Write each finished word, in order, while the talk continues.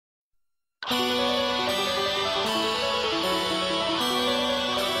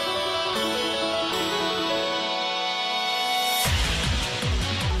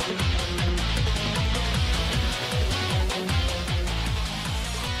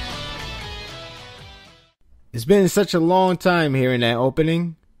It's been such a long time hearing that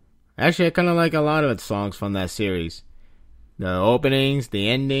opening. Actually, I kind of like a lot of the songs from that series. The openings, the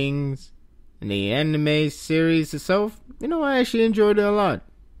endings, and the anime series itself. I actually enjoyed it a lot.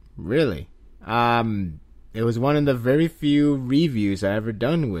 Really. It was one of the very few reviews I ever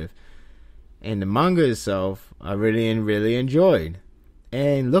done with. And the manga itself, I really enjoyed.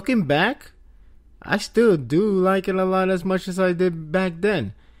 And looking back, I still do like it a lot as much as I did back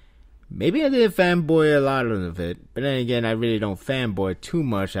then. Maybe I did fanboy a lot of it, but then again, I really don't fanboy too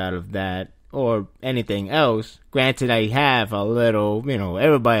much out of that or anything else. Granted, I have a little,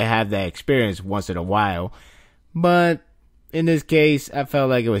 everybody have that experience once in a while, but in this case, I felt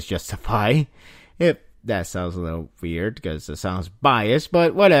like it was justified. If that sounds a little weird because it sounds biased,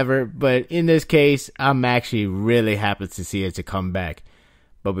 but whatever. But in this case, I'm actually really happy to see it to come back.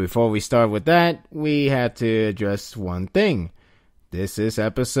 But before we start with that, we have to address one thing. This is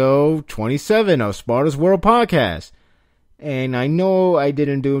episode 27 of Sparda's World Podcast. And I know I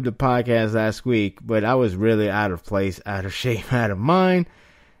didn't do the podcast last week, but I was really out of place, out of shape, out of mind.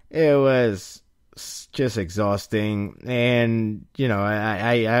 It was just exhausting. And,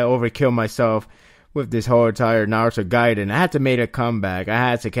 I overkilled myself with this whole entire Naruto guide. And I had to make a comeback. I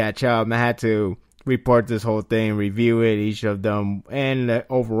had to catch up. I had to report this whole thing, review it, each of them, and the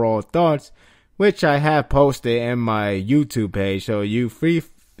overall thoughts, which I have posted in my YouTube page, so you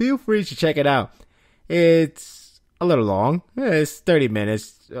feel free to check it out. It's a little long. It's 30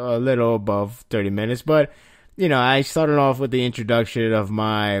 minutes, a little above 30 minutes, but, I started off with the introduction of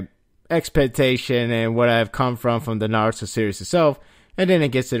my expectation and what I've come from the Naruto series itself, and then it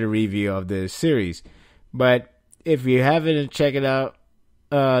gets to the review of the series. But if you haven't checked it out,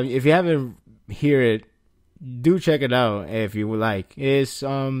 if you haven't hear it, do check it out if you would like. It's,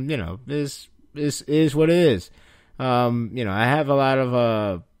 this is what it is. I have a lot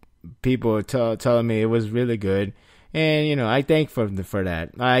of people telling me it was really good, and I thank for that.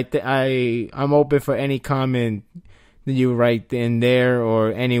 I'm open for any comment that you write in there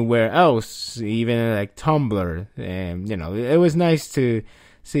or anywhere else, even like Tumblr. And it was nice to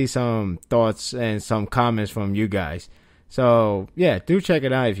see some thoughts and some comments from you guys. So yeah, do check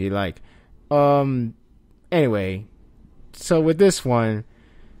it out if you like. Anyway, so with this one.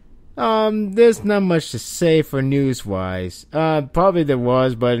 There's not much to say for news-wise. Probably there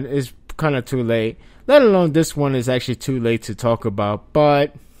was, but it's kind of too late. Let alone this one is actually too late to talk about,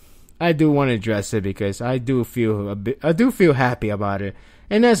 but I do want to address it because I do feel happy about it.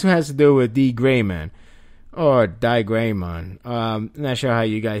 And that's what has to do with D.Gray-Man. Or D.Gray-Man. Not sure how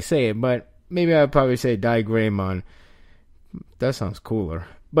you guys say it, but maybe I'll probably say D.Gray-Man. That sounds cooler.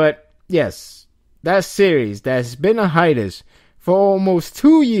 But, yes, that series that's been a hiatus for almost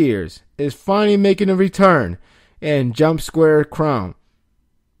 2 years is finally making a return in Jump Square Crown.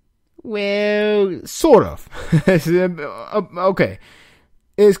 Well, sort of. Okay.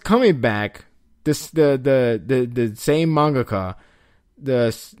 It's coming back. The same mangaka,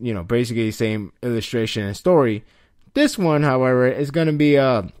 basically the same illustration and story. This one, however, is going to be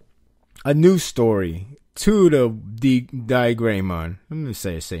a new story to the D.Gray-Man. I'm going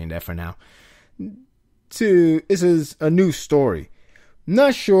to saying that for now. This is a new story.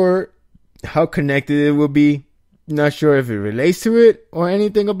 Not sure how connected it will be. Not sure if it relates to it or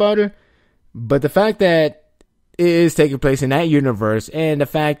anything about it. But the fact that it is taking place in that universe and the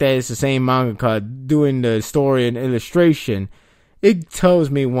fact that it's the same mangaka doing the story and illustration, it tells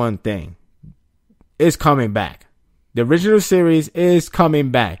me one thing. It's coming back. The original series is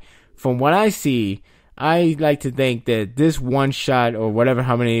coming back. From what I see, I like to think that this one shot or whatever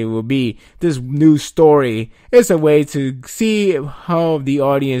how many it will be, this new story is a way to see how the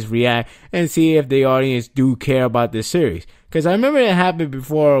audience react and see if the audience do care about this series. Because I remember it happened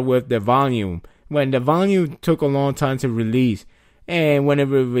before with the volume, when the volume took a long time to release. And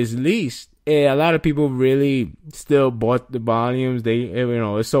whenever it was released, a lot of people really still bought the volumes.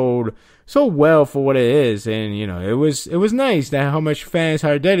 It sold so well for what it is, and it was nice that how much fans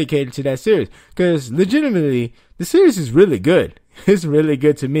are dedicated to that series. Because legitimately, the series is really good. It's really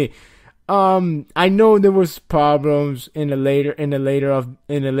good to me. I know there was problems in the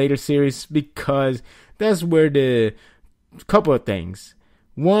later series because that's where the couple of things.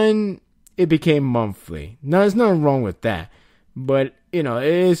 One, it became monthly. Now, there's nothing wrong with that. But, it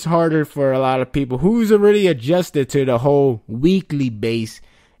is harder for a lot of people who's already adjusted to the whole weekly base.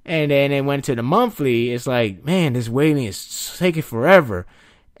 And then it went to the monthly. It's like, man, this waiting is taking forever.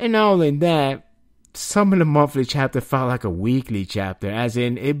 And not only that, some of the monthly chapter felt like a weekly chapter. As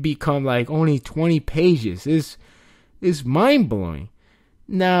in, it become like only 20 pages. It's mind-blowing.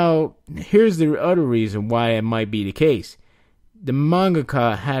 Now, here's the other reason why it might be the case. The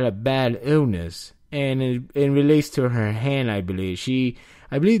mangaka had a bad illness. and it relates to her hand. I believe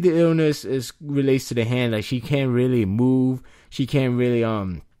the illness is relates to the hand. Like, she can't really move. She can't really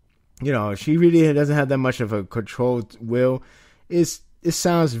she really doesn't have that much of a controlled will. It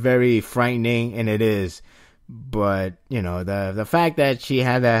sounds very frightening, and it is. But the fact that she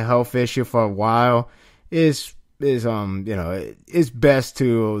had that health issue for a while is it's best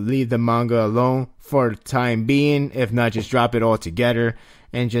to leave the manga alone for the time being, if not just drop it all together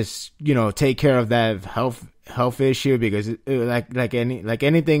and just take care of that health issue, because like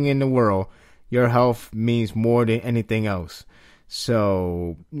anything in the world, your health means more than anything else.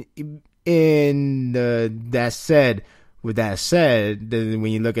 So with that said, when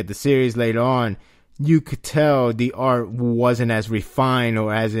you look at the series later on, you could tell the art wasn't as refined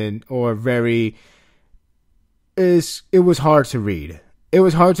it was hard to read. It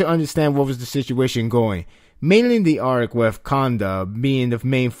was hard to understand what was the situation going. Mainly the arc with Kanda being the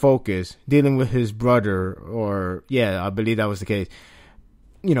main focus, dealing with his brother, I believe that was the case.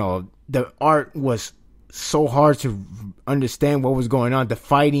 The art was so hard to understand what was going on. The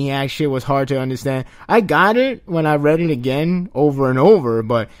fighting action was hard to understand. I got it when I read it again over and over,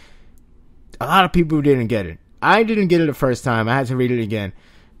 but a lot of people didn't get it. I didn't get it the first time. I had to read it again.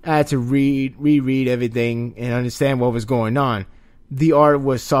 I had to reread everything and understand what was going on. The art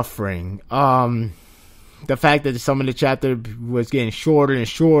was suffering. The fact that some of the chapter was getting shorter and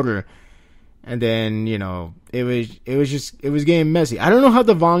shorter, and then it was getting messy. I don't know how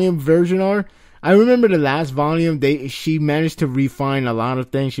the volume version are. I remember the last volume, she managed to refine a lot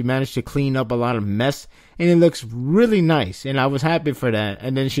of things. She managed to clean up a lot of mess, and it looks really nice, and I was happy for that.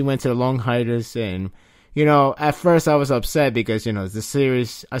 And then she went to the long hiatus, and at first I was upset because the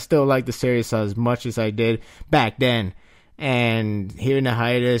series, I still like the series as much as I did back then. And hearing the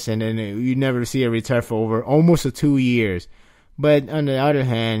hiatus, and then you never see a return for over almost 2 years. But on the other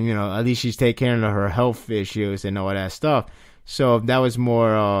hand, at least she's taking care of her health issues and all that stuff. So that was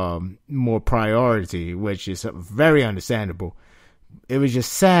more priority, which is very understandable. It was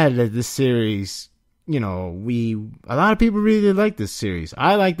just sad that this series, a lot of people really like this series.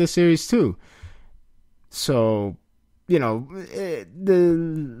 I like this series too. So, the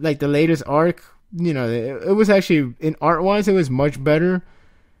latest arc, it was actually, in art-wise, it was much better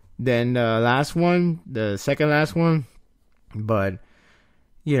than the last one, the second last one. But,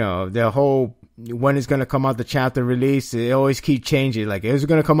 the whole, when it's going to come out, the chapter release, it always keep changing. Like, it's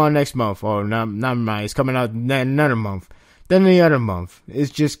going to come out next month, or not mind, it's coming out another month, then the other month.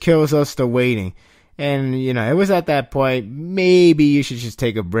 It just kills us the waiting. And, it was at that point, maybe you should just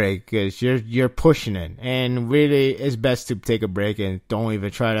take a break, because you're pushing it. And really, it's best to take a break and don't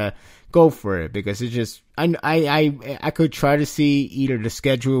even try to go for it, because it's just, I could try to see either the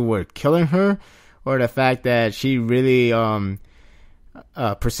schedule were killing her, or the fact that she really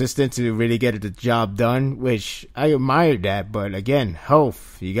persistent to really get the job done, which I admire that. But again,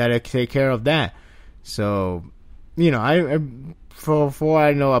 health, you gotta take care of that. So, for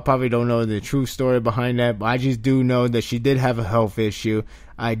I know, I probably don't know the true story behind that, but I just do know that she did have a health issue.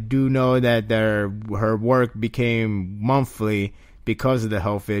 I do know that her work became monthly because of the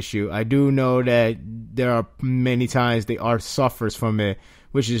health issue. I do know that there are many times the art suffers from it,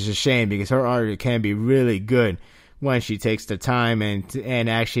 which is a shame, because her art can be really good when she takes the time and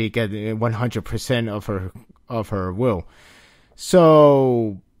actually get 100% of her will.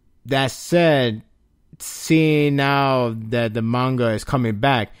 So that said, seeing now that the manga is coming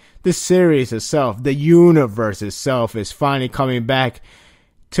back, the series itself, the universe itself, is finally coming back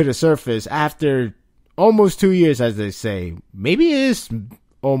to the surface after almost 2 years, as they say. Maybe it is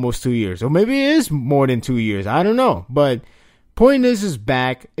almost 2 years, or maybe it is more than 2 years. I don't know. But point is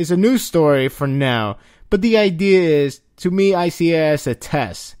back. It's a new story for now. But the idea is, to me, I see it as a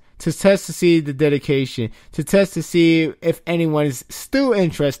test. To test to see the dedication. To test to see if anyone is still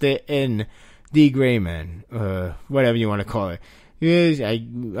interested in D.Gray-Man. Whatever you want to call it.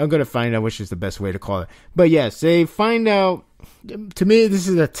 I'm going to find out which is the best way to call it. But yes, they find out. To me, this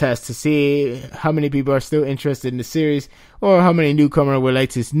is a test to see how many people are still interested in the series, or how many newcomers would like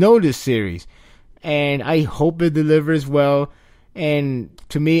to know this series. And I hope it delivers well. And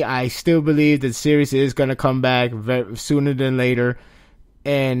to me, I still believe the series is going to come back sooner than later.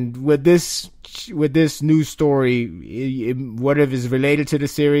 And with this new story, whether it's related to the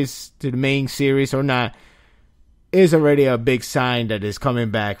series, to the main series or not, is already a big sign that it's coming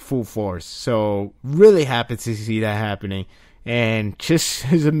back full force. So really happy to see that happening. And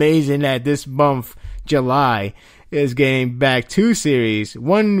just is amazing that this month, July, is getting back 2 series.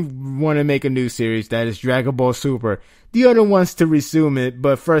 One want to make a new series, that is Dragon Ball Super. The other wants to resume it,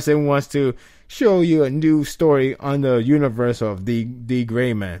 but first it wants to show you a new story on the universe of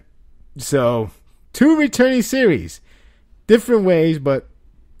D.Gray-Man. So, 2 returning series. Different ways, but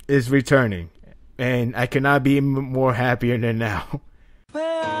it's returning. And I cannot be more happier than now.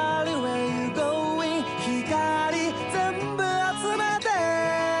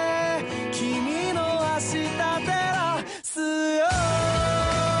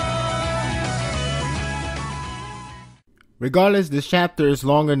 Regardless, this chapter is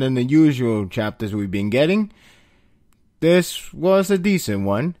longer than the usual chapters we've been getting. This was a decent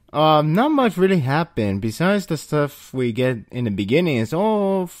one. Not much really happened besides the stuff we get in the beginning. It's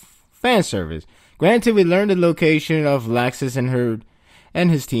all fan service. Granted, we learned the location of Laxus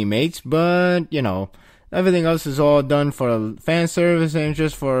and his teammates, but everything else is all done for fan service and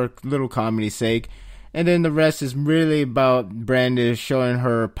just for little comedy's sake. And then the rest is really about Brandish showing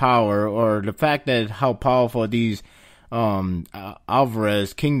her power, or the fact that how powerful these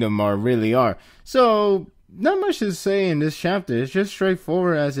Alvarez Kingdom really are. So not much to say in this chapter. It's just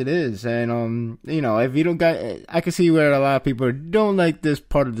straightforward as it is. And if you don't I can see where a lot of people don't like this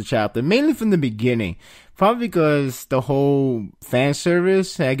part of the chapter, mainly from the beginning. Probably because the whole fan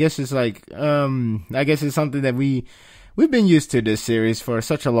service, I guess it's something that we've been used to this series for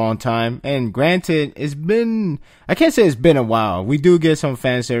such a long time. And granted, I can't say it's been a while. We do get some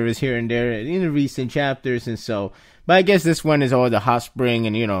fan service here and there in the recent chapters and so. But I guess this one is all the hot spring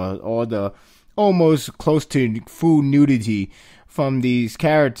and, all the almost close to full nudity from these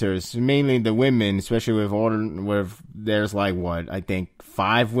characters, mainly the women, especially with there's I think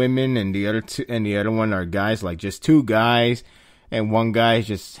 5 women and the other one are guys, like just 2 guys, and one guy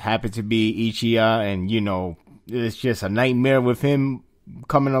just happened to be Ichiya, and it's just a nightmare with him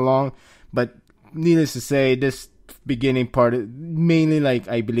coming along. But needless to say, this beginning part mainly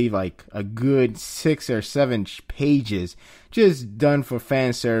I believe a good 6 or 7 pages just done for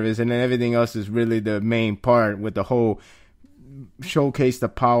fan service, and then everything else is really the main part with the whole showcase the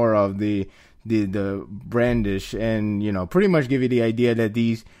power of the Brandish, and pretty much give you the idea that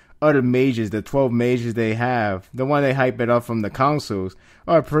these other mages, the 12 mages they have, the one they hype it up from the councils,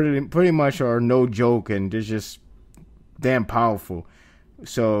 are pretty much no joke, and they're just damn powerful.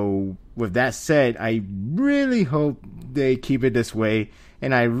 So with that said, I really hope they keep it this way,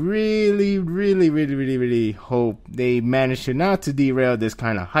 and I really, really, really, really, really hope they manage to not to derail this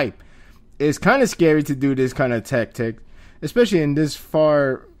kind of hype. It's kind of scary to do this kind of tactic, especially in this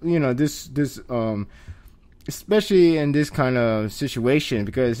especially in this kind of situation,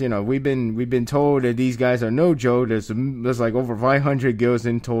 because we've been told that these guys are no joke. There's like over 500 guilds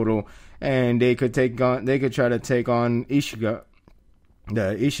in total, and they could try to take on Ishiga,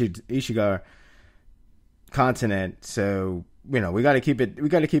 the Ishigar continent. So we gotta keep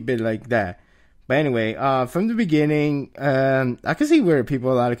it like that. But anyway, from the beginning, I can see where a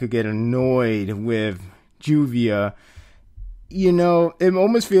lot could get annoyed with Juvia. It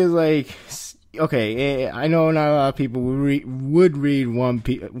almost feels like, okay, I know not a lot of people would read One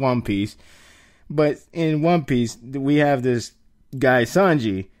Piece, but in One Piece we have this guy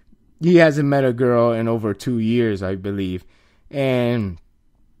Sanji. He hasn't met a girl in over 2 years, I believe, and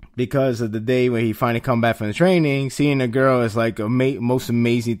because of the day when he finally come back from the training, seeing a girl is like a most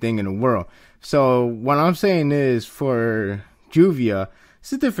amazing thing in the world. So what I'm saying is, for Juvia,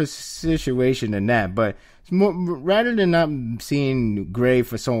 it's a different situation than that. But it's more, rather than not seeing Gray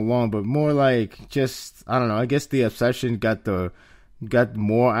for so long, but more like just, I don't know, I guess the obsession got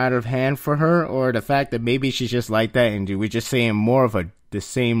more out of hand for her, or the fact that maybe she's just like that, and we're just seeing more of the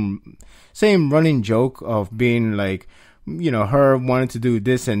same running joke of being like, her wanting to do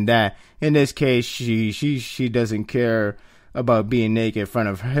this and that. In this case, she doesn't care about being naked in front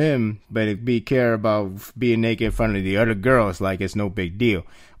of him, but care about being naked in front of the other girls like it's no big deal.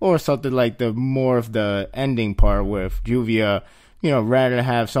 Or something like the more of the ending part with Juvia, rather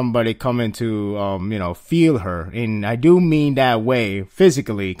have somebody come in to, feel her. And I do mean that way,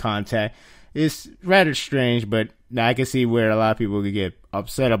 physically contact. It's rather strange, but I can see where a lot of people could get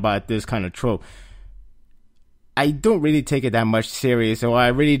upset about this kind of trope. I don't really take it that much serious, or I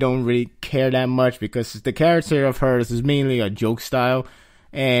really don't really care that much, because the character of hers is mainly a joke style,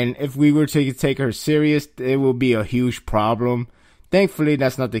 and if we were to take her serious, it will be a huge problem. Thankfully,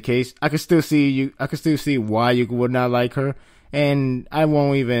 that's not the case. I can still see why you would not like her, and I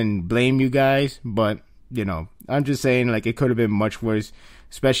won't even blame you guys, but I'm just saying, it could have been much worse.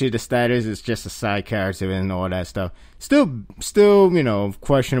 Especially the status is just a side character and all that stuff. Still,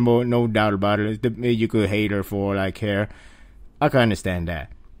 questionable, no doubt about it. You could hate her for all I care. I can understand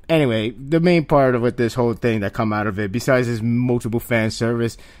that. Anyway, the main part of this whole thing that come out of it, besides this multiple fan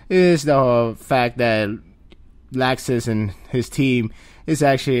service, is the fact that Laxus and his team is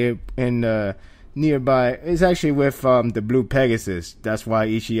actually in the nearby. It's actually with the Blue Pegasus. That's why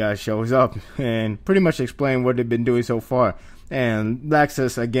Ishii shows up and pretty much explain what they've been doing so far. And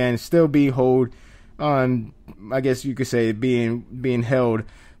Laxus again still being held on, I guess you could say, being held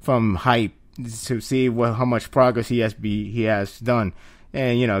from hype to see how much progress he has done.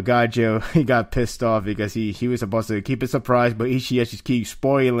 And Gajo, he got pissed off because he was supposed to keep it surprise, but Ishii just keeps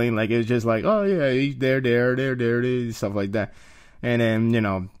spoiling, like it's just like, oh yeah, he's there, stuff like that. And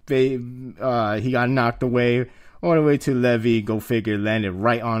then he got knocked away all the way to Levy. Go figure, landed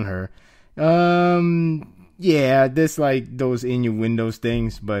right on her. Yeah, this like those innuendos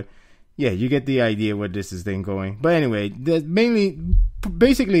things, but yeah, you get the idea where this is thing going. But anyway, basically,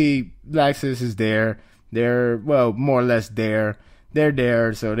 Laxus is there. They're more or less there. They're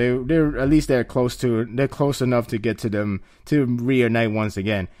there, so they're at least they're close enough to get to them to reunite once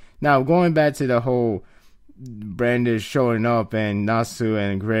again. Now going back to the whole Brandish showing up and Natsu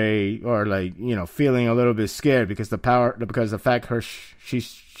and Gray are like feeling a little bit scared because the fact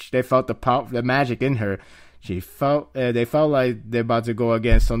they felt the magic in her. They felt like they're about to go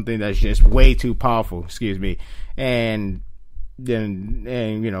against something that's just way too powerful. Excuse me, and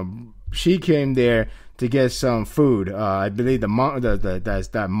she came there to get some food. I believe that's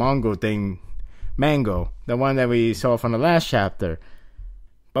that Mongo thing, Mango, the one that we saw from the last chapter.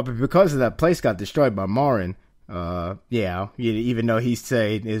 But because of that place got destroyed by Marin, even though he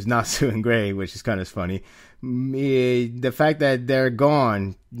said it's Natsu and Gray, which is kind of funny, the fact that they're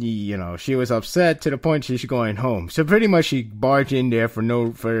gone, she was upset to the point she's going home. So pretty much she barged in there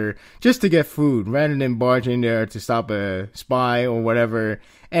for just to get food, rather than barge in there to stop a spy or whatever,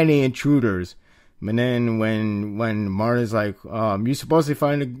 any intruders. And then when Marin's like, you're supposed to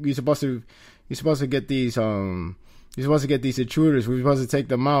get these intruders. We're supposed to take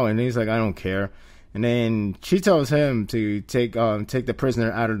them out, and he's like, I don't care. And then she tells him to take the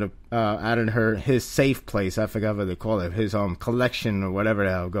prisoner out of his safe place. I forgot what they call it, his collection or whatever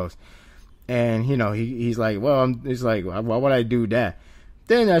the hell it goes. And he's like, why would I do that?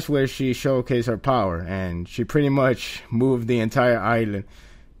 Then that's where she showcased her power, and she pretty much moved the entire island.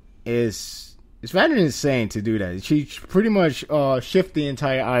 It's rather insane to do that. She pretty much shift the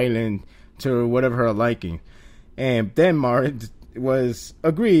entire island to whatever her liking. And then Marin was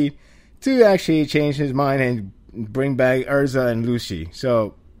agreed to actually change his mind and bring back Urza and Lucy.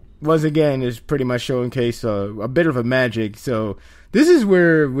 So once again, it's pretty much showcase a bit of a magic. So this is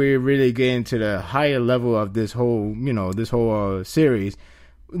where we're really getting to the higher level of this whole series.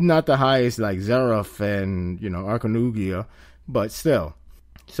 Not the highest like Zeraf and Arcanugia, but still.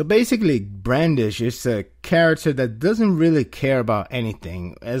 So basically, Brandish is a character that doesn't really care about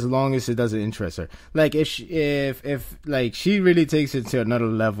anything as long as it doesn't interest her. Like if she really takes it to another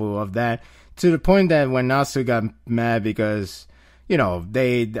level of that, to the point that when Natsu got mad because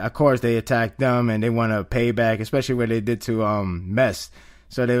they attacked them and they want to pay back, especially what they did to Mess.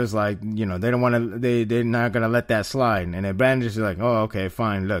 So they was like, they're not gonna let that slide. And then Brandish is like, oh, okay,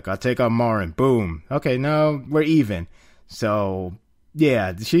 fine, look, I'll take out Marin. Boom. Okay, now we're even. So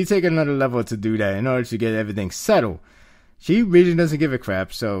yeah, she take another level to do that in order to get everything settled. She really doesn't give a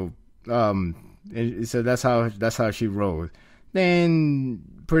crap. So that's how she rolls. Then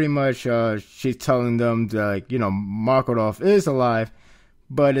pretty much she's telling them that Markodov is alive,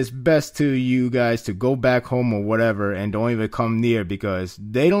 but it's best to you guys to go back home or whatever and don't even come near because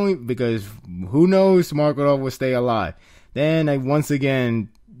who knows, Markodov will stay alive. Then once again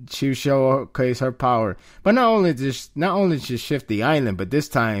she showcase her power, but not only just shift the island, but this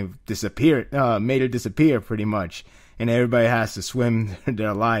time made her disappear pretty much, and everybody has to swim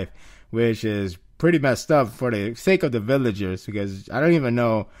their life, which is pretty messed up for the sake of the villagers, because I don't even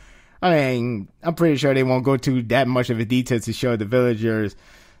know. I mean, I'm pretty sure they won't go to that much of a detail to show the villagers,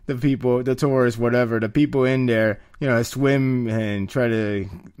 the people, the tourists, whatever, the people in there, swim and try to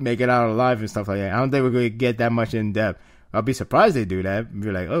make it out alive and stuff like that. I don't think we're going to get that much in depth. I'll be surprised they do that.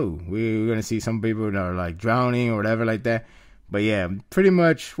 Be like, oh, we're going to see some people that are like drowning or whatever like that. But yeah, pretty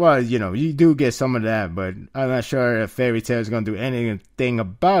much, well, you do get some of that, but I'm not sure if Fairy Tail is going to do anything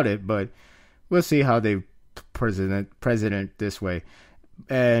about it, but we'll see how they president this way.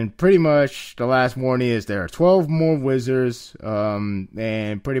 And pretty much the last warning is there are 12 more wizards,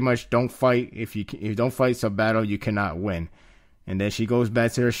 and pretty much don't fight. If you don't fight some battle, you cannot win. And then she goes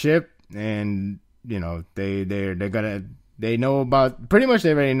back to her ship, and they know about, pretty much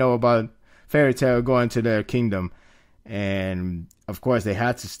they already know about Fairy Tail going to their kingdom. And of course they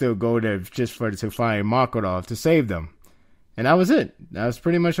had to still go there just to find Markodov to save them. And that was it. That was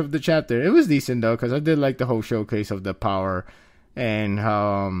pretty much of the chapter. It was decent though, because I did like the whole showcase of the power and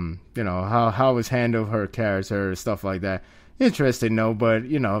how how it was handled, her character, stuff like that. interesting though. But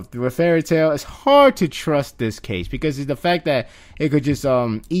with Fairy Tail, it's hard to trust this case because it's the fact that it could just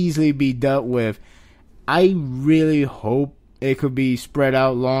easily be dealt with. I really hope it could be spread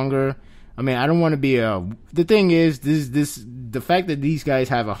out longer. I mean, I don't want to be the thing is the fact that these guys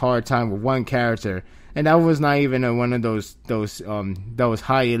have a hard time with one character, and that was not even one of those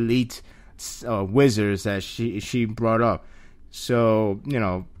high elite wizards that she brought up. So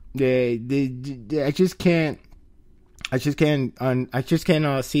I just can't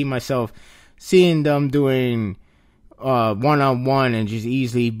see myself seeing them doing 1-on-1 and just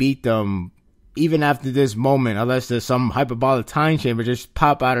easily beat them even after this moment, unless there's some hyperbolic time chamber just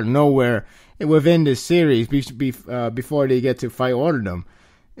pop out of nowhere within this series before they get to fight Orderdom.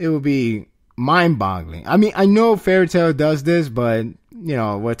 It would be mind-boggling. I mean, I know Fairy Tail does this, but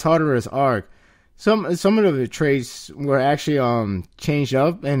with Totoro's arc, some of the traits were actually changed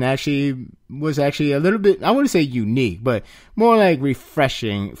up and was a little bit, I wouldn't say unique, but more like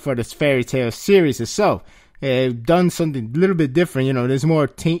refreshing for this Fairy Tail series itself. They've done something a little bit different. There's more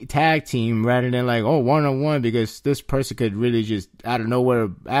tag team rather than like, 1-on-1, because this person could really just out of nowhere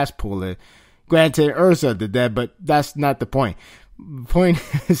ass pull it. Granted, Ursa did that, but that's not the point. Point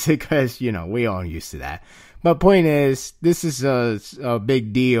is because, we all used to that. But point is, this is a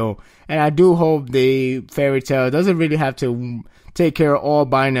big deal, and I do hope the Fairy Tail doesn't really have to take care of all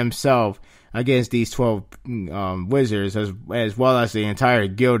by themselves against these 12 wizards, as well as the entire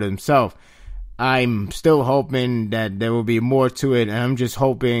guild themselves. I'm still hoping that there will be more to it, and I'm just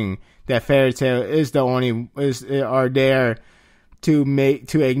hoping that Fairy Tail are there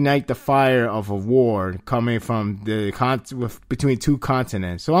to ignite the fire of a war coming from between two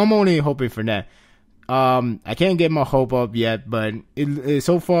continents. So I'm only hoping for that. I can't get my hope up yet, but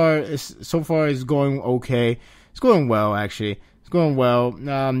so far it's going okay. It's going well, actually. It's going well.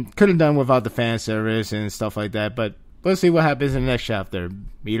 Could have done without the fan service and stuff like that, but we'll see what happens in the next chapter.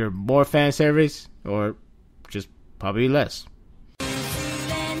 Either more fan service or just probably less.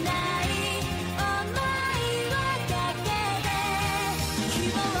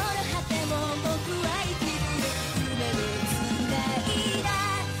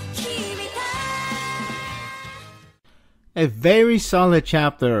 A very solid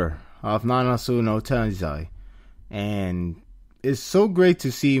chapter of Nanatsu no Taizai, and it's so great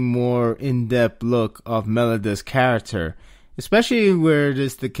to see more in-depth look of Melody's character, especially where it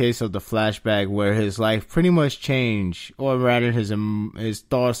is the case of the flashback where his life pretty much changed, or rather his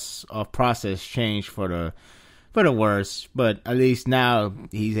thoughts of process changed for the worse. But at least now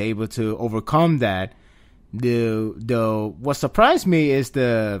he's able to overcome that. What surprised me is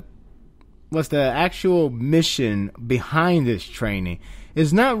the actual mission behind this training.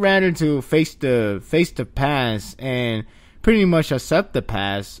 It's not rather to face the past and pretty much accept the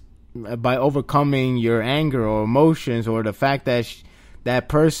past by overcoming your anger or emotions or the fact that that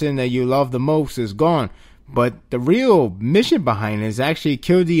person that you love the most is gone. But the real mission behind it is actually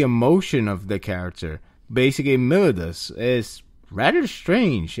kill the emotion of the character. Basically, Melodus is rather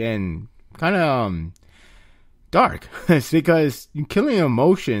strange and kind of dark. It's because killing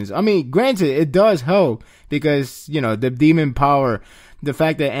emotions, I mean, granted, it does help because, the demon power, the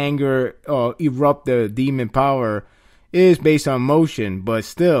fact that anger erupt the demon power is based on emotion, but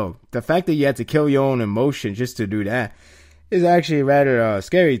still, the fact that you have to kill your own emotion just to do that is actually a rather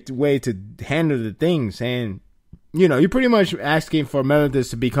scary way to handle the things. And, you're pretty much asking for Melodus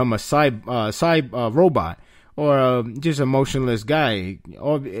to become a side robot, or just a motionless guy.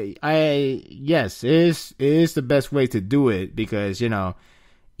 Or yes, it is the best way to do it, because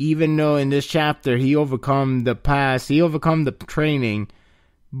even though in this chapter he overcome the past, he overcome the training,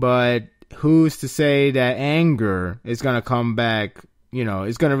 but who's to say that anger is gonna come back?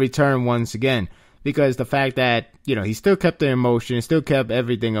 It's gonna return once again, because the fact that he still kept the emotion, still kept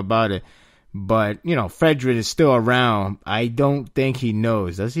everything about it. But, Frederick is still around. I don't think he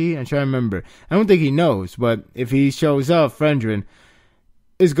knows. Does he? I'm trying to remember. I don't think he knows. But if he shows up, Frederick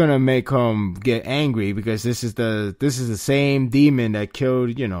is going to make him get angry, because this is the same demon that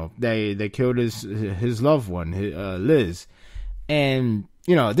killed, that killed his loved one, Liz. And,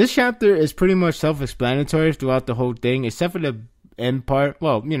 this chapter is pretty much self-explanatory throughout the whole thing, except for the end part.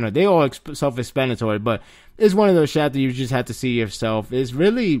 Well, they all self-explanatory, but it's one of those chapters you just have to see yourself. It's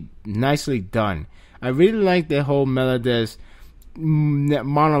really nicely done. I really like the whole Melodus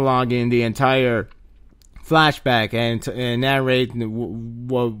monologuing the entire flashback and narrating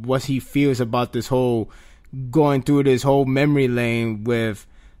what he feels about this whole, going through this whole memory lane with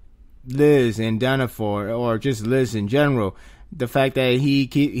Liz and Danafor, or just Liz in general. The fact that he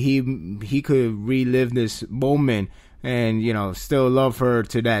could relive this moment and still love her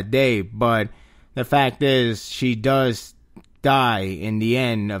to that day, but the fact is she does die in the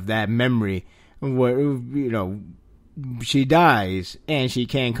end of that memory, where she dies and she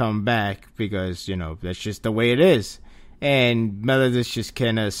can't come back because that's just the way it is. And Melodius just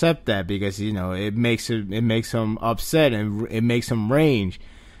can't accept that because it makes him upset and it makes him rage.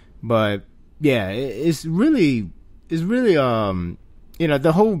 But yeah, it's really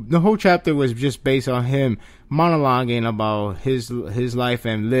the whole chapter was just based on him monologuing about his life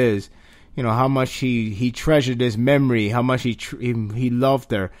and Liz. How much he treasured this memory, how much he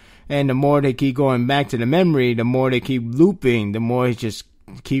loved her. And the more they keep going back to the memory, the more they keep looping, the more he just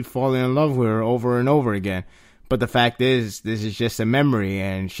keep falling in love with her over and over again. But the fact is, this is just a memory,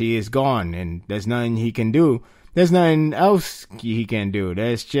 and she is gone, and there's nothing he can do. There's nothing else he can do.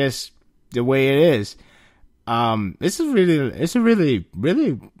 That's just the way it is. It's a really,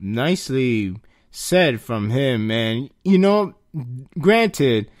 really nicely said from him, and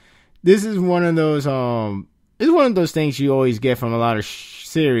granted, this is one of those it's one of those things you always get from a lot of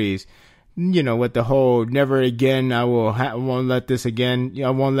series, with the whole never again. I won't let this again. I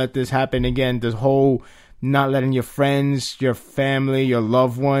won't let this happen again. This whole not letting your friends, your family, your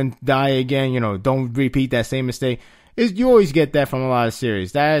loved one die again. Don't repeat that same mistake. You always get that from a lot of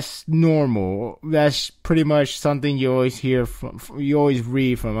series. That's normal. That's pretty much something you always hear from. You always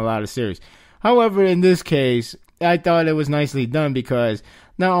read from a lot of series. However, in this case, I thought it was nicely done because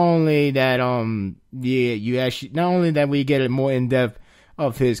not only that not only that we get it more in depth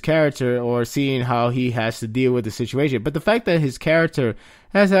of his character or seeing how he has to deal with the situation, but the fact that his character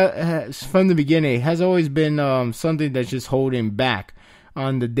has from the beginning has always been something that's just holding back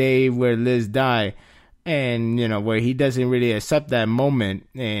on the day where Liz died, and where he doesn't really accept that moment.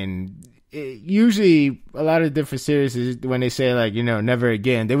 And usually a lot of different series is when they say never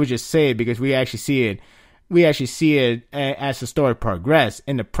again, they would just say it because we actually see it as the story progresses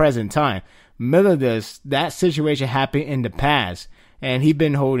in the present time. Melodius, that situation happened in the past, and he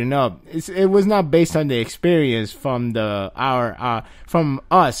been holding up. It was not based on the experience from from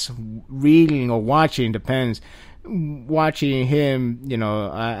us reading or watching. Depends. Watching him,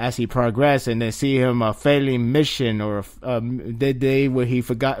 as he progressed, and then see him a failing mission or the day where he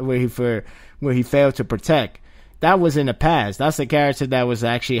failed to protect. That was in the past. That's the character that was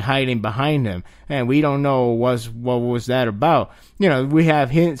actually hiding behind him, and we don't know what was that about. We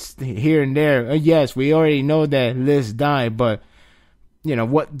have hints here and there. Yes, we already know that Liz died, but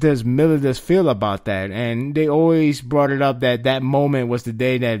what does Melodius feel about that? And they always brought it up that moment was the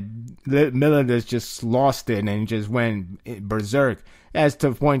day that Melodius just lost it and just went berserk, as to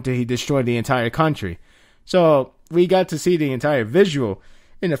the point that he destroyed the entire country. So we got to see the entire visual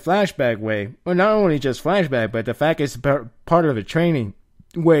in a flashback way, or not only just flashback, but the fact it's part of the training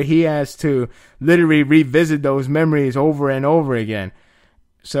where he has to literally revisit those memories over and over again.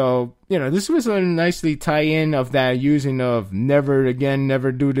 So, this was a nicely tie-in of that using of never again,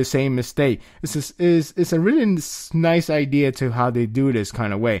 never do the same mistake. It's a really nice idea to how they do this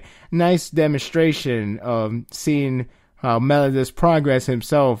kind of way. Nice demonstration of seeing how Melodius progress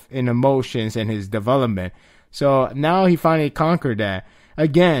himself in emotions and his development. So now he finally conquered that.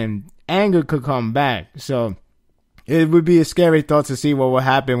 Again, anger could come back. So it would be a scary thought to see what will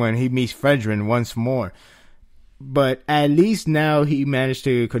happen when he meets Fredrin once more. But at least now he managed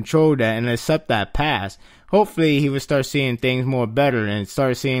to control that and accept that past. Hopefully he will start seeing things more better and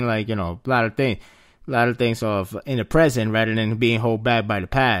start seeing a lot of things of in the present rather than being held back by the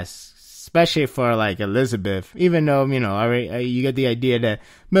past. Especially for Elizabeth, even though you get the idea that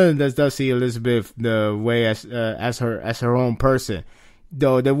Melodius does see Elizabeth the way as her own person.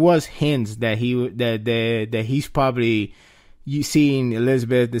 Though there was hints that he's probably seeing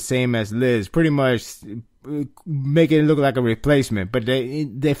Elizabeth the same as Liz, pretty much making it look like a replacement. But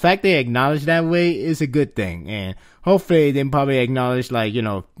the fact they acknowledge that way is a good thing, and hopefully they probably acknowledge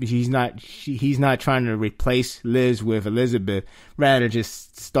he's not trying to replace Liz with Elizabeth, rather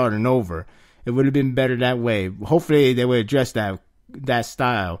just starting over. It would have been better that way. Hopefully they would address that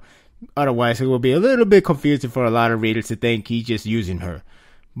style. Otherwise, it will be a little bit confusing for a lot of readers to think he's just using her.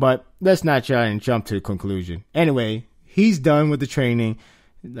 But let's not try and jump to a conclusion. Anyway, he's done with the training.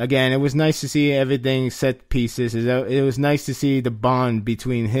 Again, it was nice to see everything set pieces. It was nice to see the bond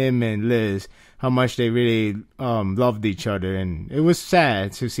between him and Liz, how much they really loved each other. And it was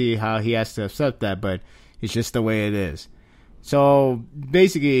sad to see how he has to accept that, but it's just the way it is. So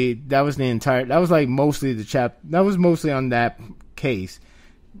basically, that was mostly on that case.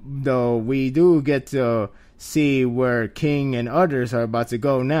 Though we do get to see where King and others are about to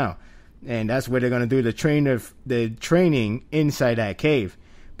go now, and that's where they're going to do the training inside that cave,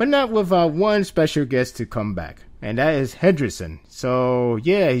 but not without one special guest to come back, and that is Henderson. So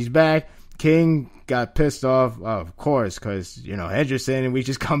yeah, he's back. King got pissed off, of course, because, Henderson, and we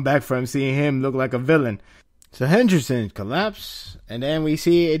just come back from seeing him look like a villain. So Henderson collapsed, and then we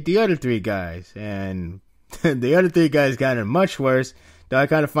see the other three guys, and the other three guys got it much worse. Though I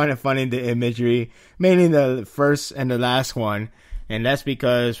kind of find it funny, the imagery, mainly the first and the last one, and that's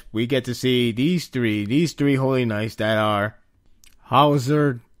because we get to see these three holy knights that are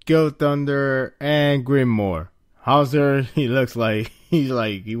Hauser, Guild Thunder, and Grimoire. Hauser, he looks like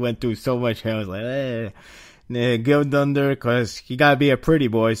he went through so much hell. It's like, Guild Thunder, because he gotta be a pretty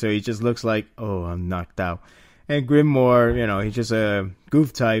boy, so he just looks like, oh, I'm knocked out. And Grimoire, he's just a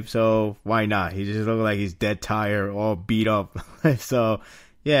goof type, so why not? He just looks like he's dead tired, all beat up. So,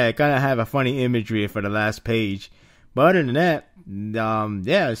 yeah, it kind of have a funny imagery for the last page. But other than that,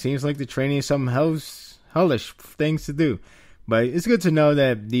 it seems like the training is some hellish things to do. But it's good to know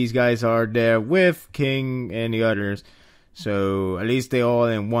that these guys are there with King and the others. So at least they all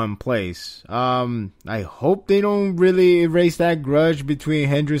in one place. I hope they don't really erase that grudge between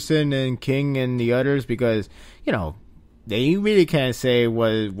Henderson and King and the others, because, they really can't say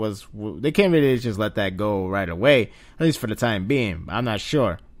they can't really just let that go right away, at least for the time being. I'm not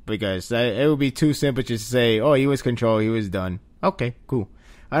sure, because it would be too simple just to say, oh, he was controlled, he was done. Okay, cool.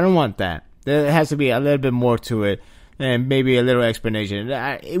 I don't want that. There has to be a little bit more to it. And maybe a little explanation.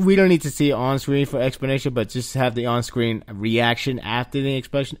 We don't need to see on-screen for explanation, but just have the on-screen reaction after the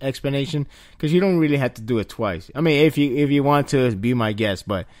explanation, because you don't really have to do it twice. I mean, if you want to, be my guest,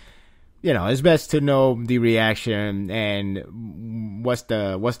 but it's best to know the reaction and what's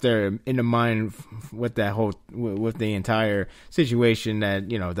there in the mind with that with the entire situation. That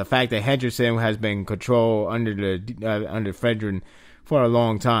the fact that Henderson has been controlled under Fredrin for a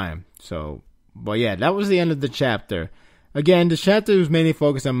long time. So. But yeah, that was the end of the chapter. Again, the chapter was mainly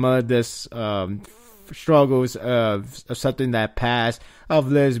focused on Melody's struggles of something that passed, of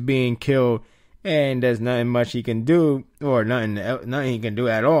Liz being killed, and there's nothing much he can do, or nothing he can do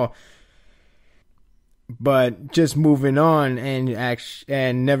at all. But just moving on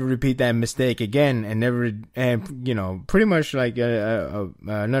and never repeat that mistake again, and pretty much like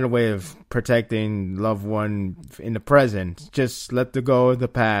another way of protecting loved one in the present. Just let go of the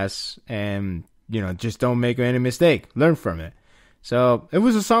past, and just don't make any mistake. Learn from it. So it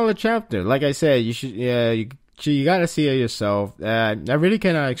was a solid chapter. Like I said, you should you gotta see it yourself. I really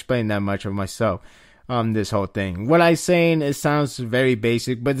cannot explain that much of myself. This whole thing. What I'm saying, it sounds very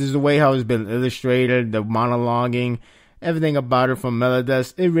basic, but this is the way how it's been illustrated, the monologuing, everything about it from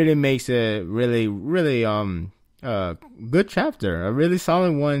Melodus. It really makes a really, really good chapter, a really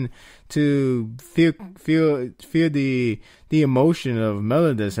solid one to feel the emotion of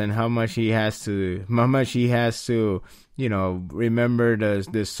Melodus and how much he has to remember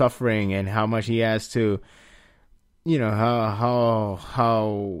the suffering, and how much he has to. How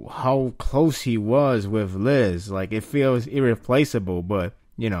close he was with Liz. Like, it feels irreplaceable, but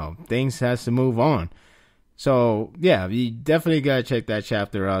things has to move on. So yeah, you definitely gotta check that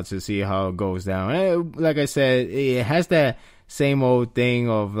chapter out to see how it goes down. And like I said, it has that same old thing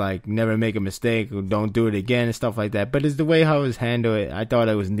of like never make a mistake or don't do it again and stuff like that. But it's the way how it was handled. I thought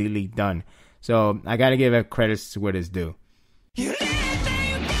it was neatly done. So I gotta give it credits to what it's due.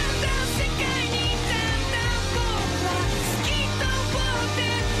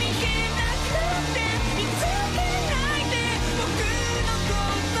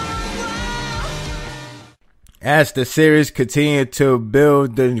 As the series continued to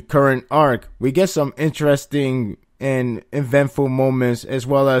build the current arc, we get some interesting and eventful moments, as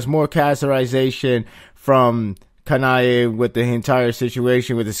well as more characterization from Kanae with the entire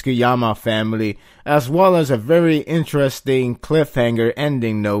situation with the Tsukiyama family, as well as a very interesting cliffhanger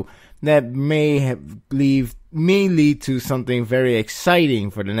ending note that may lead to something very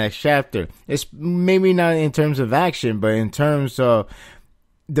exciting for the next chapter. It's maybe not in terms of action, but in terms of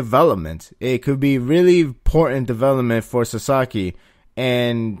development. It could be really important development for Sasaki,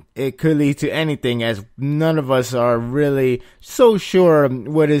 and it could lead to anything, as none of us are really so sure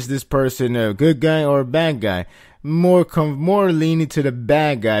what is this person, a good guy or a bad guy. More leaning to the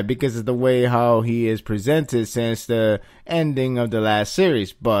bad guy because of the way how he is presented since the ending of the last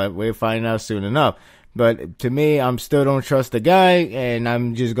series, but we'll find out soon enough. But to me, I'm still don't trust the guy, and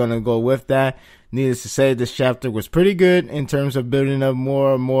I'm just gonna go with that. Needless to say, this chapter was pretty good in terms of building up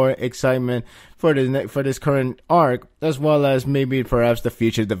more and more excitement for this current arc, as well as maybe perhaps the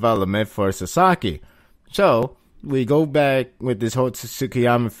future development for Sasaki. So we go back with this whole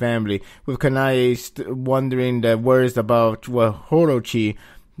Tsukiyama family, with Kanae wondering the words about Horochi,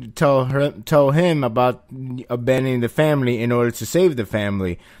 tell him about abandoning the family in order to save the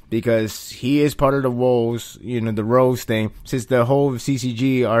family, because he is part of the Rose, the Rose thing. Since the whole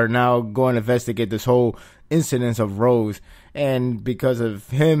CCG are now going to investigate this whole incidence of Rose, and because of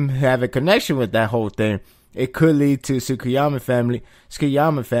him having a connection with that whole thing, it could lead to Tsukiyama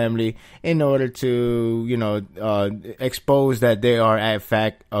family in order to, expose that they are in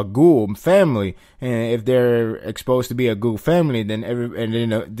fact a Ghoul family. And if they're exposed to be a Ghoul family, then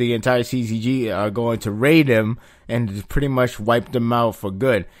the entire CCG are going to raid them and pretty much wipe them out for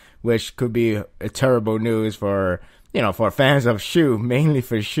good, which could be a terrible news for fans of Shu, mainly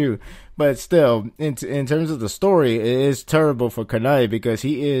for Shu. But still, in terms of the story, it is terrible for Kanai because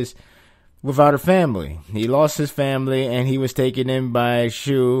he is without a family. He lost his family, and he was taken in by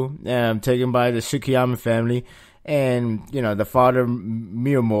Shu, taken by the Tsukiyama family, and the father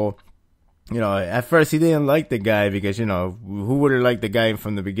Miyomo. At first he didn't like the guy because who would have liked the guy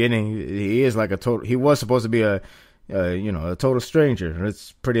from the beginning? He is like he was supposed to be a total stranger.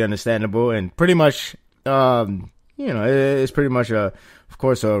 It's pretty understandable, and pretty much it's pretty much of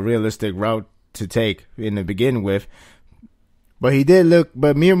course a realistic route to take in the begin with. But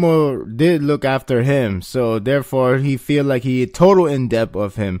Miyamoto did look after him, so therefore he feel like he total in depth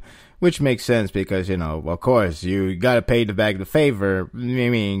of him, which makes sense because, of course, you gotta pay back the favor. I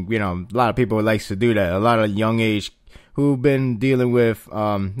mean, a lot of people likes to do that. A lot of young age who've been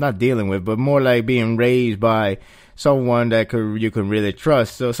not dealing with, but more like being raised by someone that you can really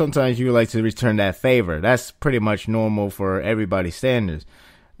trust. So sometimes you like to return that favor. That's pretty much normal for everybody's standards.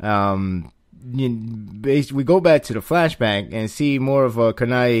 We go back to the flashback and see more of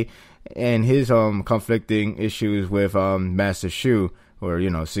Kanai and his conflicting issues with Master Shu, or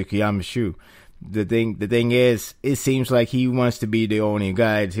Tsukiyama Shu. The thing is, it seems like he wants to be the only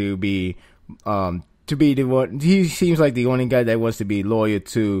guy to be the one. He seems like the only guy that wants to be loyal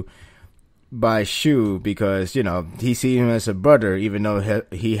to by Shu because he sees him as a brother, even though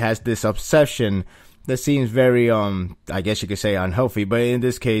he has this obsession that seems very I guess you could say unhealthy, but in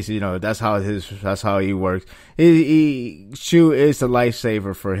this case, that's how he works. Shu is a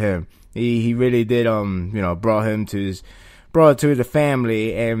lifesaver for him. He really did brought to the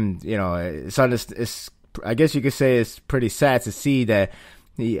family, and it's I guess you could say it's pretty sad to see that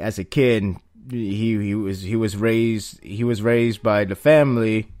he, as a kid, he was raised by the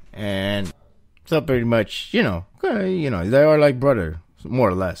family, and so pretty much they are like brother, more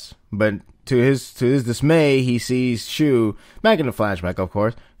or less. But to his dismay, he sees Shu, back in the flashback, of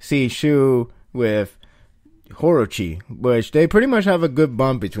course, sees Shu with Horochi, which they pretty much have a good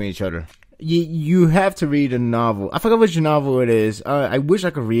bond between each other. You have to read a novel. I forgot which novel it is. I wish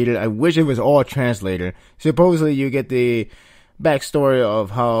I could read it. I wish it was all translated. Supposedly, you get the backstory of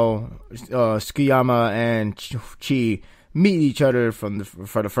how Tsukiyama and Chi meet each other for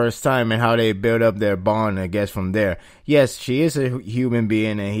the first time, and how they build up their bond, I guess, from there. Yes, she is a human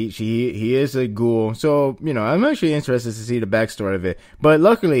being, and he is a ghoul. So, I'm actually interested to see the backstory of it. But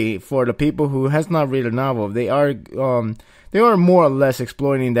luckily, for the people who has not read a novel, they are more or less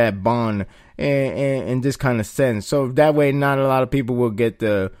exploiting that bond in this kind of sense. So that way, not a lot of people will get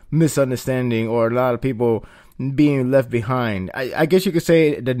the misunderstanding, or a lot of people being left behind. I guess you could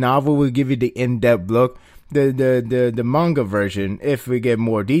say the novel will give you the in-depth look. The manga version, if we get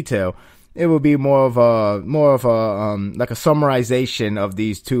more detail, it will be more of a like a summarization of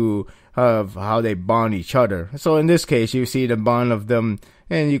these two, of how they bond each other. So in this case, you see the bond of them,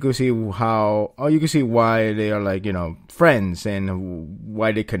 and you can see why they are like friends, and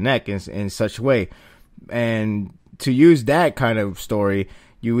why they connect in such way. And to use that kind of story,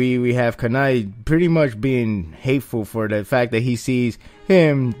 we have Kanai pretty much being hateful for the fact that he sees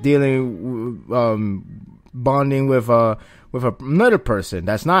him bonding with another person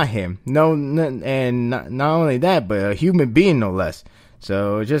that's not him. And not only that, but a human being, no less.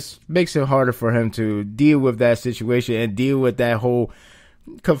 So it just makes it harder for him to deal with that situation and deal with that whole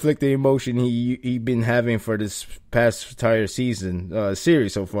conflicting emotion he been having for this past entire season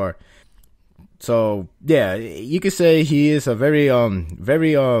series so far. So yeah, you could say he is a very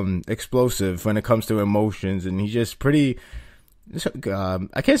explosive when it comes to emotions, and he's just pretty.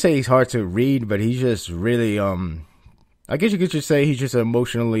 I can't say he's hard to read, but he's just really I guess you could just say he's just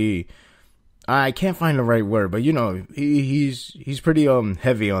emotionally. I can't find the right word, but he's pretty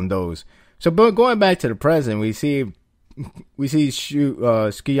heavy on those. So, but going back to the present, we see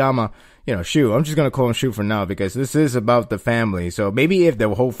Tsukiyama, Shu. I'm just gonna call him Shu for now because this is about the family. So maybe if the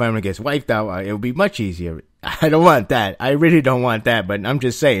whole family gets wiped out, it'll be much easier. I don't want that. I really don't want that. But I'm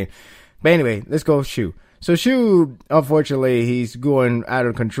just saying. But anyway, let's go Shu. So Shu, unfortunately, he's going out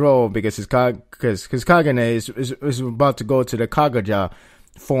of control because his Kagane is about to go to the Kagaja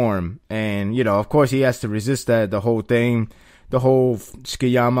form, and of course he has to resist that, the whole thing, the whole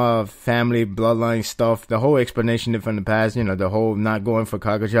Tsukiyama family bloodline stuff, the whole explanation from the past, the whole not going for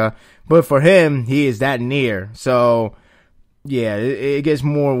Kaguya. But for him, he is that near, so yeah, it gets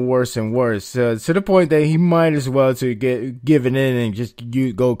more worse and worse, to the point that he might as well to give it in and just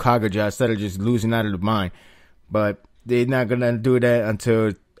go Kaguya instead of just losing out of the mind. But they're not gonna do that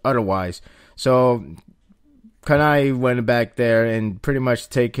until otherwise. So Kanai went back there and pretty much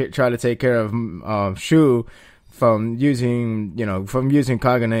try to take care of Shu from using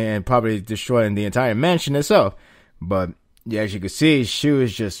Kagane and probably destroying the entire mansion itself. But yeah, as you can see, Shu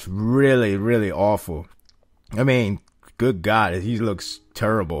is just really, really awful. I mean, good God, he looks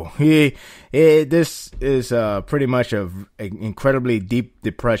terrible. This is pretty much an incredibly deep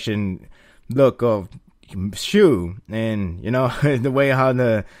depression look of Shu, and the way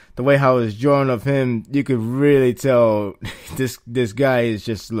how it's drawn of him, you could really tell this guy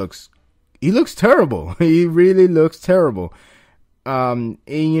looks terrible. He really looks terrible.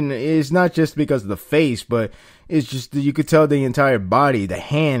 It's not just because of the face, but it's just you could tell the entire body, the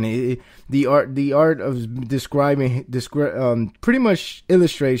hand, the art of describing pretty much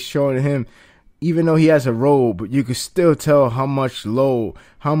illustrates showing him, even though he has a robe, you could still tell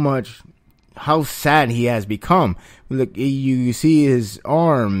how sad he has become. Look, you see his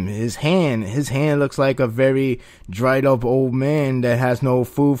arm, his hand looks like a very dried up old man that has no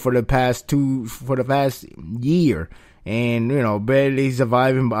food for the past year, and barely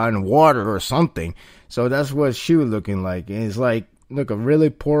surviving on water or something. So that's what Shu looking like. And it's like, look, a really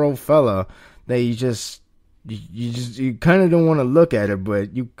poor old fella that you kind of don't want to look at it,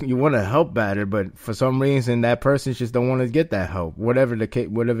 but you want to help at it, but for some reason that person just don't want to get that help, whatever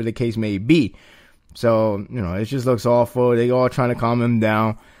the case may be. So it just looks awful. They all trying to calm him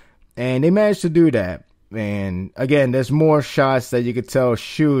down, and they managed to do that. And again, there's more shots that you could tell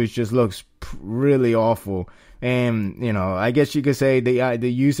Shu just looks really awful. And I guess you could say they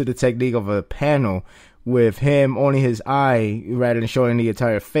use the technique of a panel with him only his eye rather than showing the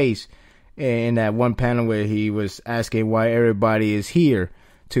entire face. In that one panel where he was asking why everybody is here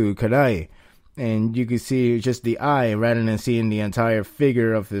to Kanai, and you could see just the eye rather than seeing the entire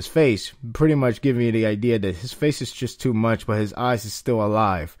figure of his face, pretty much giving you the idea that his face is just too much, but his eyes is still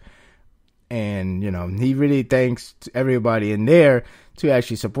alive. And he really thanks everybody in there to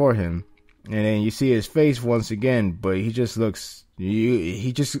actually support him. And then you see his face once again, but he just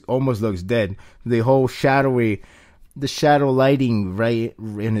almost looks dead. The whole the shadow lighting right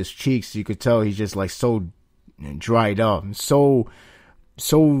in his cheeks, you could tell he's just like so dried up, so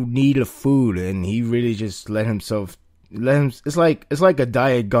need of food, and he really just it's like a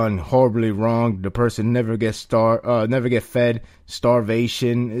diet gone horribly wrong. The person never gets fed,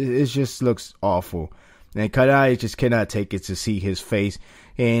 starvation. It just looks awful, and Kanai just cannot take it to see his face.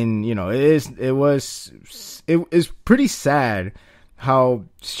 And it was pretty sad how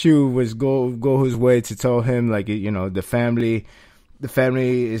Shu was go his way to tell him, like, the family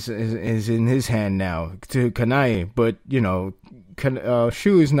is in his hand now to Kanai, but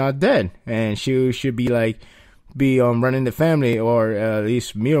Shu is not dead, and Shu should be running the family, or at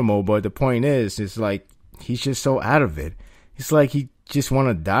least Miromo. But the point is, it's like he's just so out of it. It's like he just want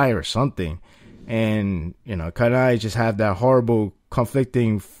to die or something, and Kanai just have that horrible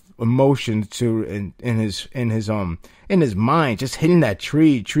conflicting emotion in his mind, just hitting that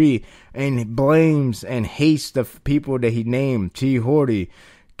tree, and he blames and hates the people that he named: Chihori,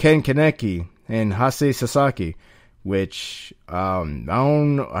 Ken Kaneki, and Hase Sasaki, which I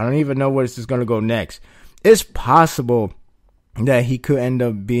don't even know where this is gonna go next. It's possible that he could end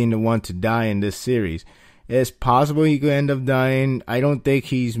up being the one to die in this series. It's possible he could end up dying. I don't think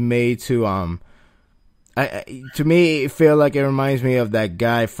he's made to to me, it feel like it reminds me of that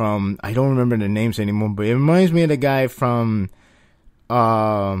guy from, I don't remember the names anymore, but it reminds me of the guy from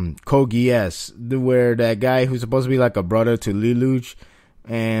Code Geass, where that guy who's supposed to be like a brother to Lelouch,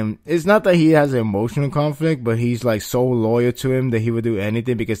 and it's not that he has an emotional conflict, but he's like so loyal to him that he would do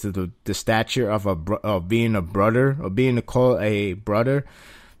anything because of the stature of being a brother, or being called a brother.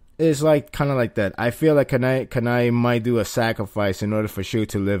 It's like kind of like that. I feel like Kanai might do a sacrifice in order for Shu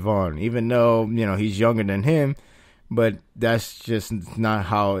to live on, even though he's younger than him. But that's just not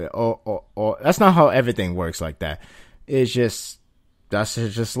how. That's not how everything works like that. That's just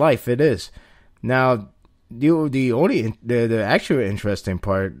life. It is. Now, the actual interesting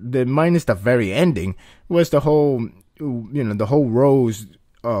part, minus the very ending, was the whole Rose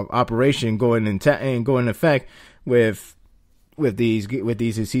operation going in effect with these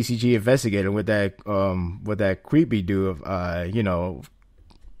CCG investigator, with that creepy dude of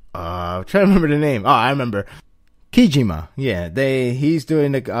I'm trying to remember the name. Oh, I remember. Kijima, yeah, he's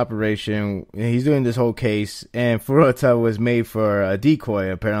doing the operation. He's doing this whole case, and Furuta was made for a decoy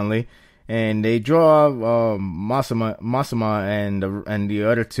apparently, and they draw Masuma and the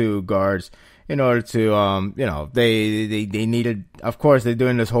other two guards in order to they needed. Of course, they're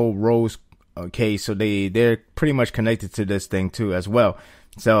doing this whole Rose case, so they're pretty much connected to this thing too as well.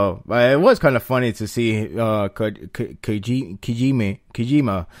 So it was kind of funny to see Kijima.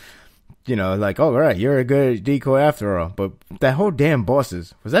 Like, oh, right, you're a good decoy after all. But that whole damn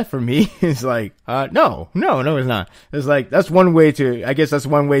bosses, was that for me? It's like, no, it's not. It's like, that's one way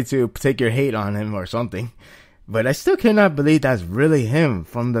to take your hate on him or something. But I still cannot believe that's really him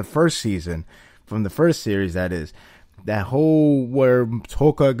from the first season, from the first series, that is. That whole, where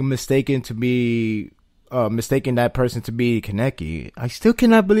Toka mistaken that person to be Kaneki. I still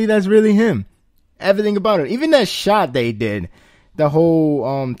cannot believe that's really him. Everything about it. Even that shot they did. The whole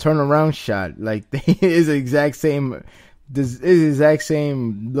turnaround shot, like is the exact same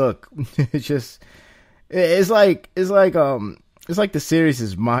look. It's like the series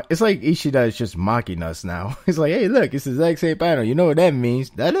is it's like Ishida is just mocking us now. It's like, hey, look, it's the exact same pattern. You know what that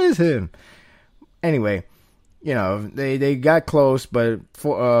means? That is him. Anyway, they got close, but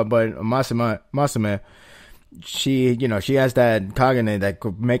Masuma, she has that Kagane that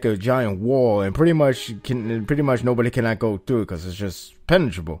could make a giant wall, and pretty much nobody cannot go through because it's just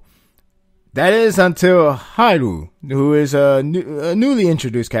penetrable. That is until Haru, who is a newly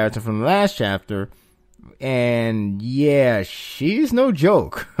introduced character from the last chapter, and yeah, she's no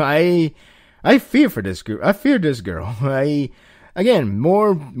joke. I fear for this girl. I fear this girl. Again,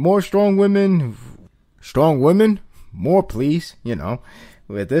 more strong women, more please.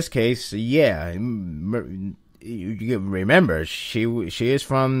 With this case, yeah. You remember, she is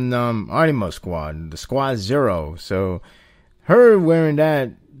from Anima Squad, the Squad Zero. So her wearing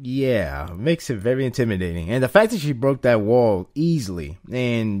that, yeah, makes it very intimidating. And the fact that she broke that wall easily,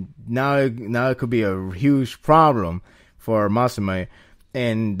 and now it could be a huge problem for Masuma,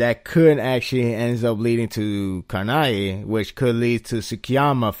 and that could actually ends up leading to Kanai, which could lead to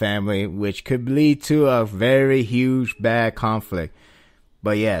Tsukiyama family, which could lead to a very huge bad conflict.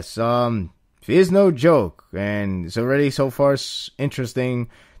 But yes, she is no joke, and it's already so far interesting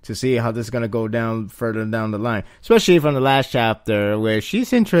to see how this is going to go down further down the line, especially from the last chapter where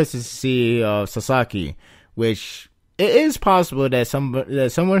she's interested to see Sasaki, which it is possible that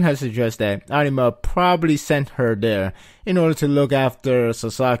someone has suggested that Anima probably sent her there in order to look after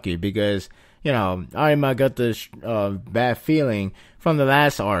Sasaki, because Arima got this bad feeling from the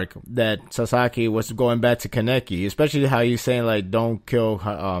last arc that Sasaki was going back to Kaneki, especially how he's saying like don't kill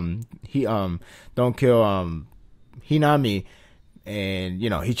Hinami, and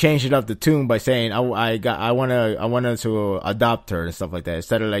he changed it up the tune by saying I wanted to adopt her and stuff like that,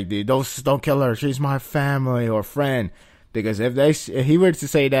 instead of like don't kill her, she's my family or friend, because if he were to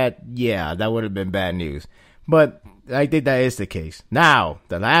say that, yeah, that would have been bad news. But I think that is the case. Now,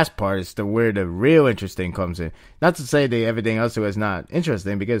 the last part is where the real interesting comes in. Not to say that everything else was not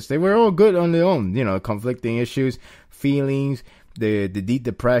interesting, because they were all good on their own. Conflicting issues, feelings, the deep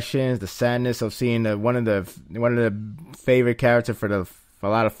depressions, the sadness of seeing one of the favorite characters for a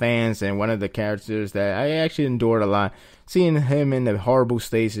lot of fans, and one of the characters that I actually endured a lot. Seeing him in the horrible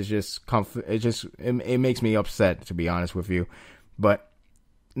states is it makes me upset, to be honest with you. But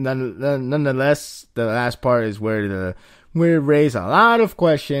nonetheless, the last part is where it raises a lot of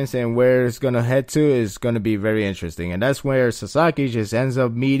questions, and where it's gonna head to is gonna be very interesting. And that's where Sasaki just ends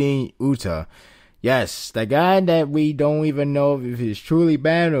up meeting Uta. Yes, the guy that we don't even know if he's truly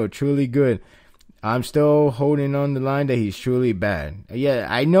bad or truly good. I'm still holding on the line that he's truly bad. Yeah,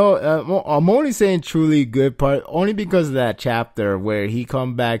 I know. I'm only saying truly good part only because of that chapter where he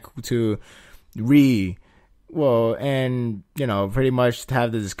come back to Ri. Well, and pretty much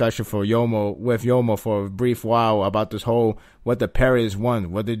have the discussion with Yomo for a brief while about this whole what the parents want,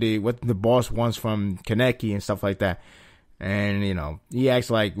 what the boss wants from Kaneki and stuff like that. And he acts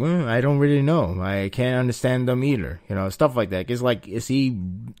like, well, I don't really know. I can't understand them either. Stuff like that. It's like, is he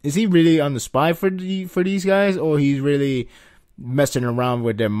really on the spy for these guys, or he's really messing around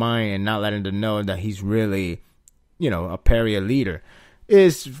with their mind and not letting them know that he's really, a pariah leader?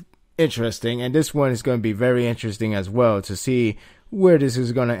 It's interesting, and this one is going to be very interesting as well to see where this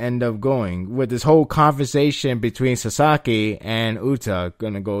is going to end up going, with this whole conversation between Sasaki and Uta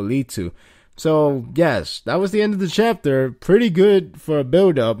going to go lead to. So yes, that was the end of the chapter. Pretty good for a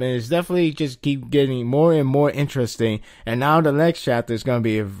build up, and it's definitely just keep getting more and more interesting. And now the next chapter is going to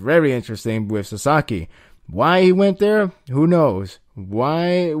be very interesting with Sasaki. Why he went there, who knows?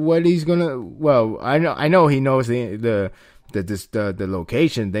 What he's gonna? Well, I know he knows the the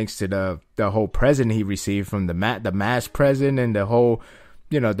location thanks to the whole present he received from the mask present and the whole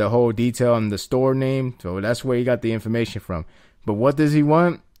the whole detail on the store name. So that's where he got the information from. But what does he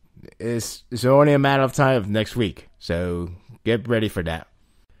want? It's only a matter of time of next week. So get ready for that.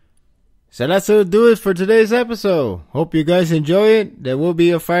 So that's will do it for today's episode. Hope you guys enjoy it. There will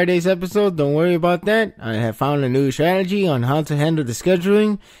be a Friday's episode. Don't worry about that. I have found a new strategy on how to handle the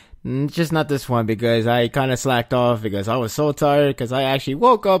scheduling. Just not this one because I kind of slacked off because I was so tired because I actually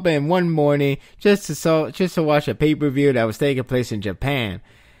woke up in one morning just to watch a pay-per-view that was taking place in Japan.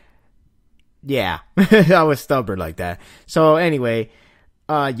 Yeah, I was stubborn like that. So anyway,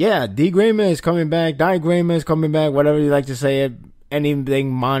 D.Gray-Man is coming back. D.Gray-Man is coming back. Whatever you like to say it.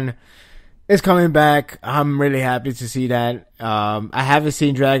 Anything, man. It's coming back. I'm really happy to see that. I haven't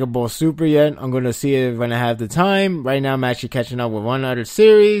seen Dragon Ball Super yet. I'm going to see it when I have the time. Right now, I'm actually catching up with one other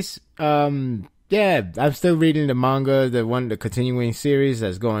series. I'm still reading the manga, the continuing series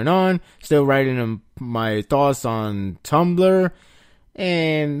that's going on. Still writing my thoughts on Tumblr.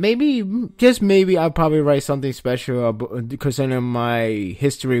 And just maybe, I'll probably write something special concerning my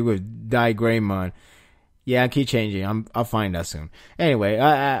history with D.Gray-Man. Yeah, I keep changing. I'll find that soon. Anyway,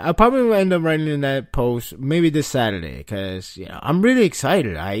 I'll probably end up writing in that post maybe this Saturday because I'm really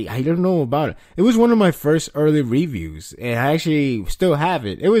excited. I don't know about it. It was one of my first early reviews, and I actually still have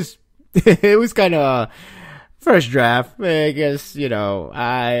it. It was it was kind of a first draft. I guess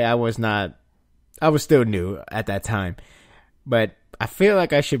I was still new at that time, but I feel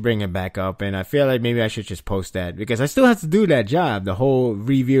like I should bring it back up, and I feel like maybe I should just post that because I still have to do that job, the whole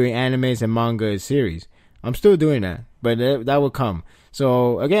reviewing animes and manga series. I'm still doing that, but that will come.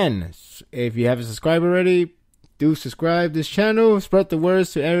 So again, if you haven't subscribed already, do subscribe this channel, spread the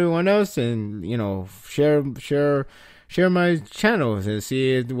words to everyone else, and share my channels and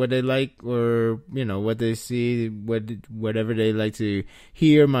see what they like or what they see, whatever they like to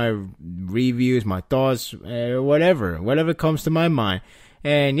hear, my reviews, my thoughts, whatever comes to my mind.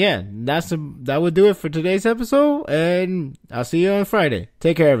 And yeah, that would do it for today's episode, and I'll see you on Friday.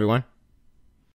 Take care, everyone.